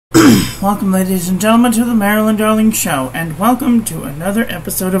Welcome, ladies and gentlemen, to the Marilyn Darling Show, and welcome to another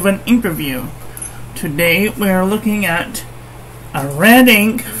episode of an ink review. Today we are looking at a red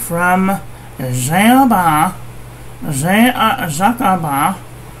ink from Herbin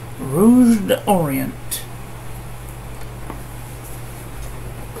Rouge d'Orient.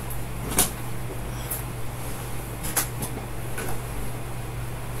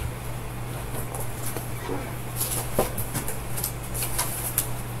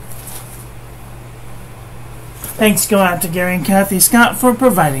 Thanks go out to Gary and Kathy Scott for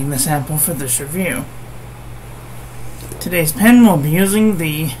providing the sample for this review. Today's pen will be using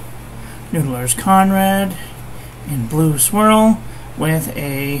the Noodler's Conrad in blue swirl with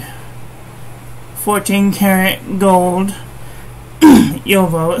a 14 karat gold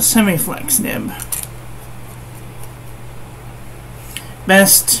Yovo semiflex nib.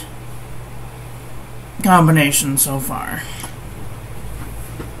 Best combination so far.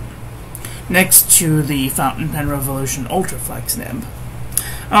 Next to the Fountain Pen Revolution Ultraflex nib.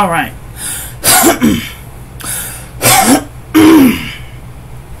 Alright.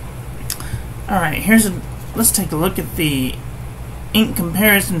 Alright, let's take a look at the ink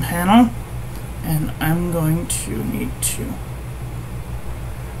comparison panel. And I'm going to need to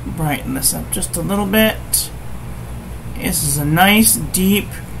brighten this up just a little bit. This is a nice, deep,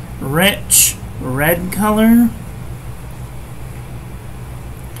 rich red color.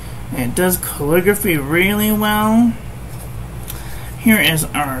 It does calligraphy really well. Here is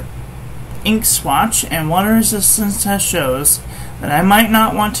our ink swatch, and water resistance test shows that I might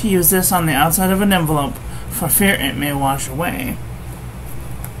not want to use this on the outside of an envelope for fear it may wash away.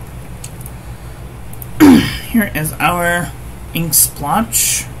 Here is our ink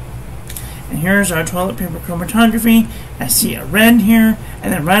splotch, and here's our toilet paper chromatography. I see a red here,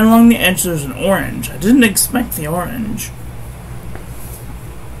 and then right along the edge there's an orange. I didn't expect the orange.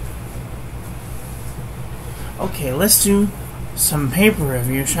 Okay, let's do some paper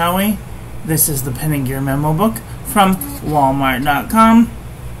review, shall we? This is the Pen and Gear Memo Book from Walmart.com.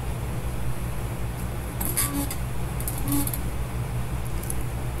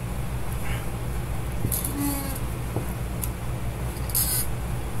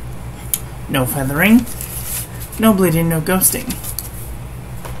 No feathering, no bleeding, no ghosting.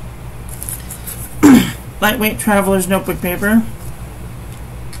 Lightweight Traveler's Notebook paper.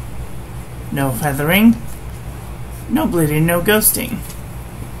 No feathering. No bleeding, no ghosting.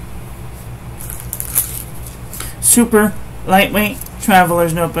 Super lightweight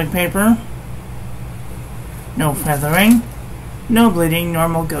Traveler's Notebook paper. No feathering. No bleeding,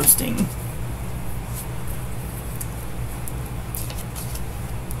 normal ghosting.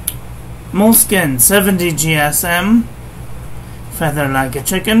 Moleskine 70 GSM. Feather like a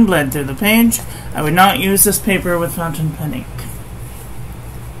chicken, bled through the page. I would not use this paper with fountain pen ink.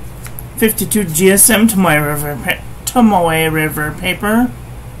 52 GSM Tomoe River paper.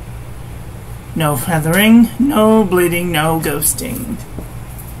 No feathering, no bleeding, no ghosting.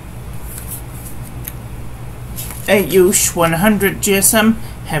 Ayush 100 GSM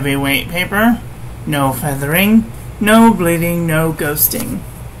heavyweight paper. No feathering, no bleeding, no ghosting.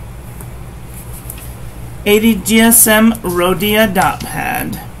 80 GSM Rhodia dot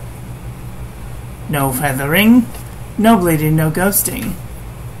pad. No feathering, no bleeding, no ghosting.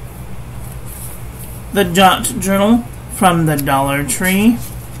 The Jot Journal from the Dollar Tree.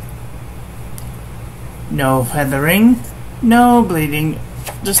 No feathering, no bleeding,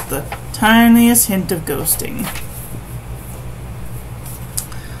 just the tiniest hint of ghosting.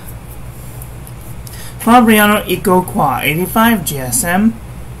 Fabriano Eco Qua 85 GSM.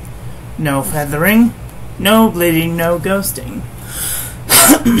 No feathering, no bleeding, no ghosting.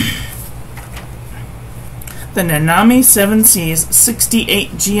 The Nanami 7 Seas 68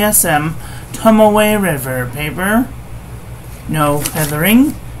 GSM Tomoe River paper. No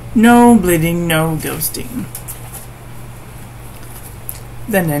feathering, no bleeding, no ghosting.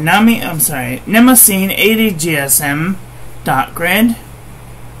 The Nemosine 80 GSM dot grid.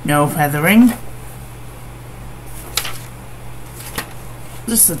 No feathering.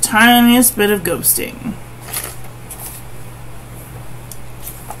 Just the tiniest bit of ghosting.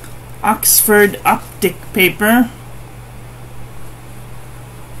 Oxford Optic paper.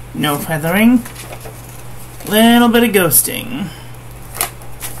 No feathering. Little bit of ghosting.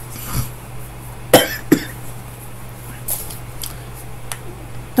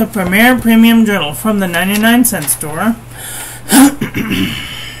 The Premier Premium Journal from the 99-cent store.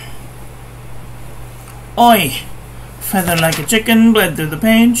 Oi! Feather like a chicken, bled through the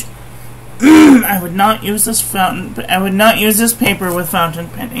page. I would not use this paper with fountain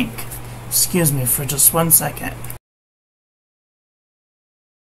pen ink. Excuse me for just 1 second.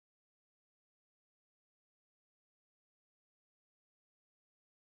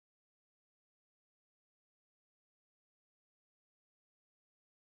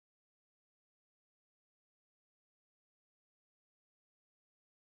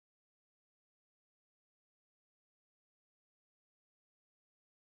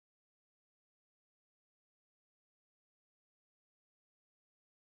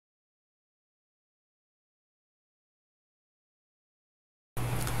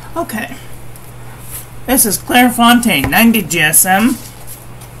 Okay. This is Clairefontaine, 90 GSM.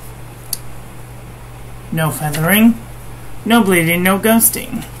 No feathering, no bleeding, no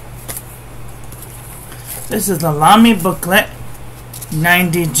ghosting. This is the Lamy booklet,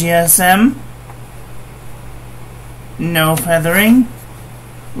 90 GSM. No feathering,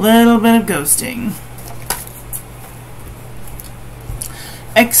 little bit of ghosting.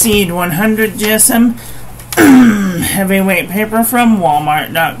 Exceed 100 GSM, heavyweight paper from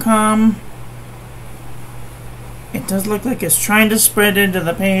Walmart.com. It does look like it's trying to spread into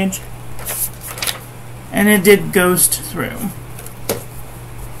the page. And it did ghost through.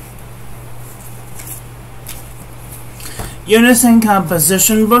 Unison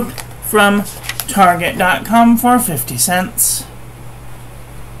composition book from Target.com for 50 cents.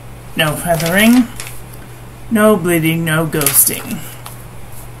 No feathering, no bleeding, no ghosting.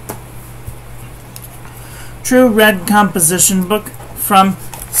 True Red composition book from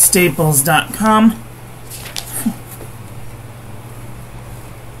Staples.com.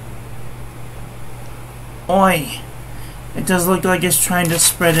 Oi. It does look like it's trying to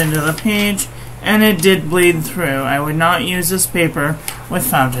spread into the page, and it did bleed through. I would not use this paper with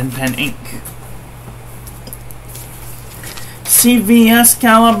fountain pen ink. CVS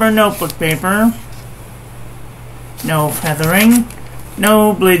caliber notebook paper. No feathering,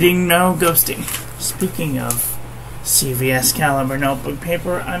 no bleeding, no ghosting. Speaking of CVS caliber notebook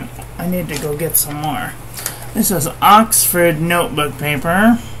paper, I need to go get some more. This is Oxford notebook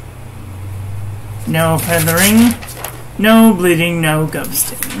paper. No feathering, no bleeding, no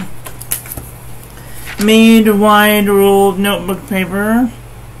ghosting. Made wide ruled notebook paper.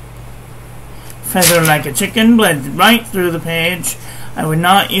 Feather like a chicken, bled right through the page. I would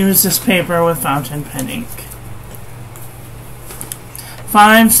not use this paper with fountain pen ink.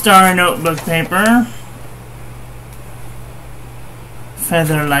 5-star notebook paper.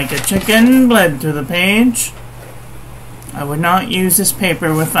 Feather like a chicken, bled through the page. I would not use this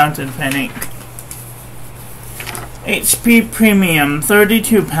paper with fountain pen ink. HP Premium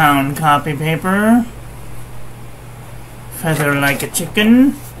 32-pound copy paper. Feather like a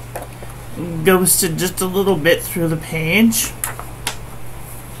chicken. Ghosted just a little bit through the page.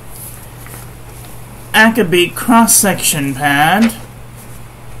 Acabee cross-section pad.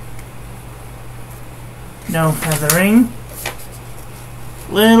 No feathering.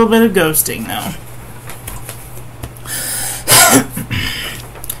 Little bit of ghosting though.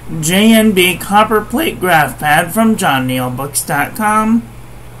 J&B copper plate graph pad from JohnNeilBooks.com.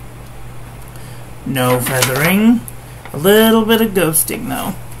 No feathering. A little bit of ghosting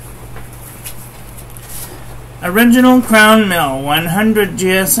though. Original Crown Mill 100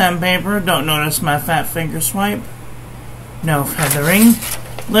 GSM paper. Don't notice my fat finger swipe. No feathering.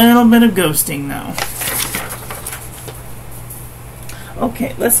 Little bit of ghosting though.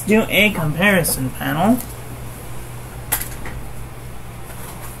 Okay, let's do a comparison panel.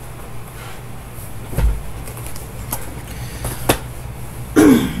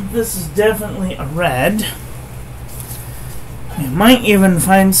 This is definitely a red. You might even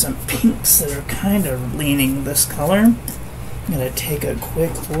find some pinks that are kind of leaning this color. I'm going to take a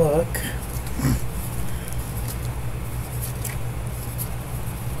quick look.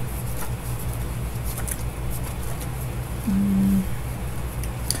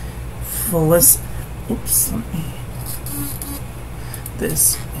 Oops, let me.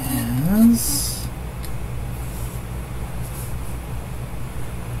 This is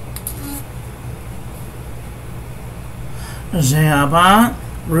Herbin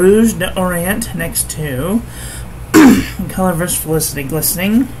Rouge d'Orient next to Color vs. Felicity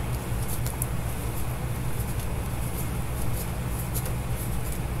Glistening.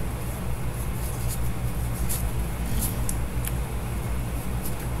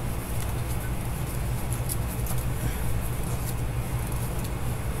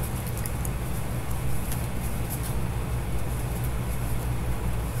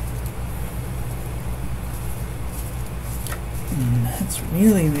 That's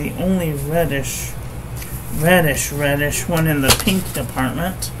really the only reddish one in the pink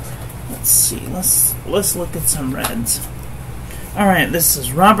department. Let's see. Let's look at some reds. All right, this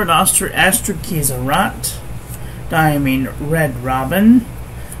is Robert Astrakiza Rot, Diamine Red Robin,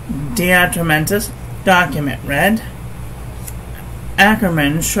 Diatramentus Document Red,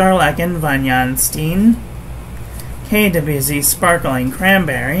 Ackerman Scharlachen Vanyanstein, KWZ Sparkling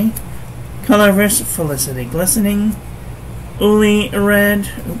Cranberry, Color vs. Felicity Glistening, Uli Red,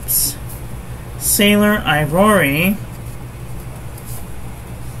 Sailor Ivory,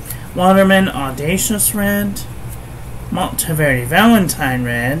 Waterman Audacious Red, Monteverde Valentine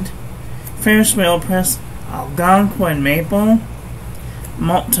Red, Ferris Wheel Press Algonquin Maple,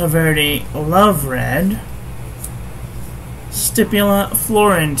 Monteverde Love Red, Stipula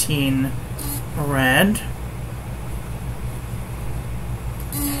Florentine Red,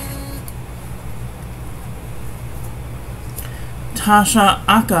 Tasha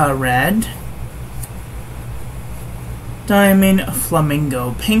Aka Red, Diamine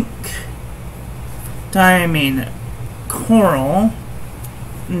Flamingo Pink, Diamine Coral,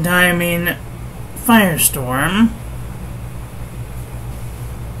 Diamine Firestorm,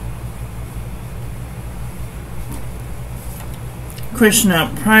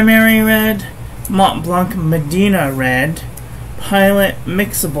 Krishna Primary Red, Mont Blanc Medina Red, Pilot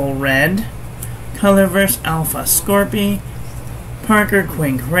Mixable Red, Colorverse Alpha Scorpy, Parker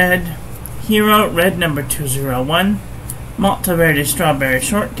Quink Red, Hero Red number 201, Monteverde Strawberry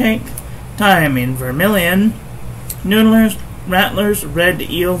Shortcake, Diamine Vermilion, Noodlers Rattlers Red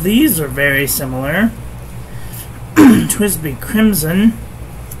Eel, these are very similar, Twisby Crimson,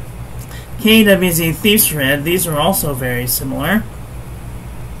 KWZ Thieves Red, these are also very similar,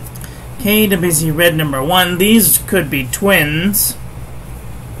 KWZ Red number 1, these could be twins,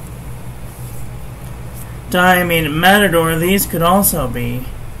 Diamine Matador, these could also be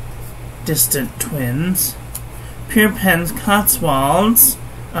distant twins, Pure Pens Cotswolds,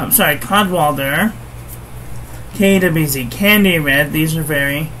 Codwalder, KWZ Candy Red, these are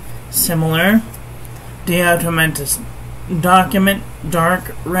very similar, Diatomentus Document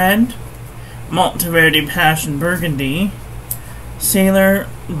Dark Red, Monteverde Passion Burgundy, Sailor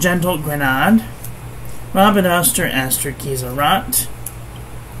Gentle Grenade, Rabidoster Astrakiza Rot,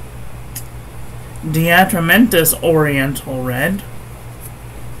 Diatramentus Oriental Red,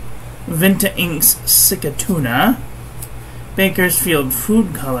 Vinta Inks Cicatuna, Bakersfield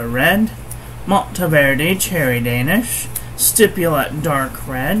Food Color Red, Monteverde Cherry Danish, Stipula Dark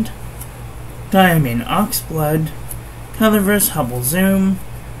Red, Diamine Oxblood, Colorverse Hubble Zoom,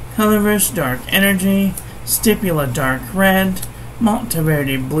 Colorverse Dark Energy, Stipula Dark Red,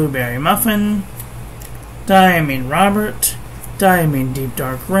 Monteverde Blueberry Muffin, Diamine Robert, Diamine Deep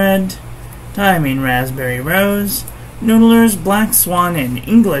Dark Red, Diamine Raspberry Rose, Noodlers Black Swan and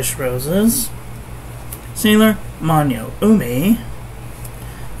English Roses, Sailor Manyo Umi,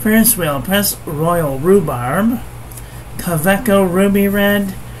 Ferris Wheel Press Royal Rhubarb, Kaveco Ruby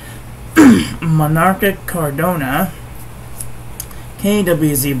Red, Monarchic Cardona,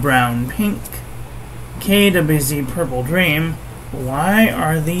 KWZ Brown Pink, KWZ Purple Dream. Why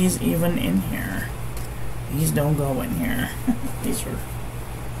are these even in here? These don't go in here. These are...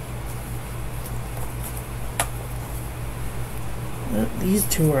 These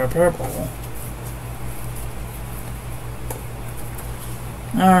two are purple.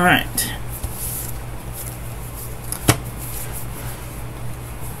 Alright.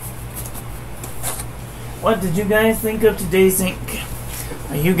 What did you guys think of today's ink?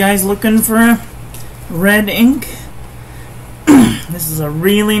 Are you guys looking for red ink? This is a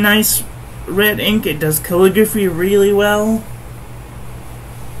really nice red ink. It does calligraphy really well.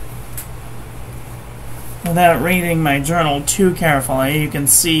 Without reading my journal too carefully, you can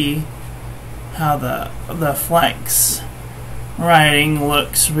see how the flex writing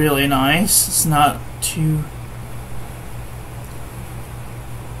looks really nice. It's not too...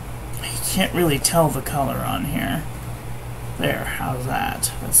 You can't really tell the color on here. There, how's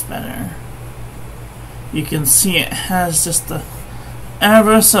that? That's better. You can see it has just the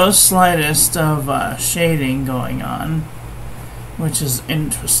ever so slightest of shading going on, which is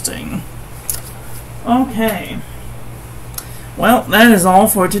interesting. Okay. Well, that is all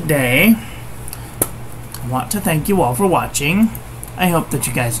for today. I want to thank you all for watching. I hope that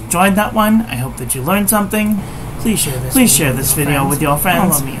you guys enjoyed that one. I hope that you learned something. Please share this video with your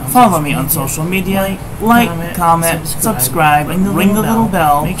friends. Follow me on social media. Like, comment, subscribe, and ring the little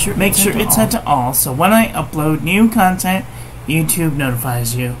bell. Make sure it's set to all, so when I upload new content, YouTube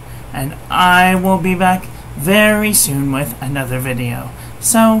notifies you. And I will be back very soon with another video.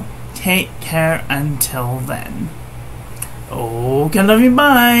 So, take care until then. Okay, love you,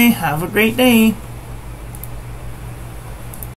 bye. Have a great day.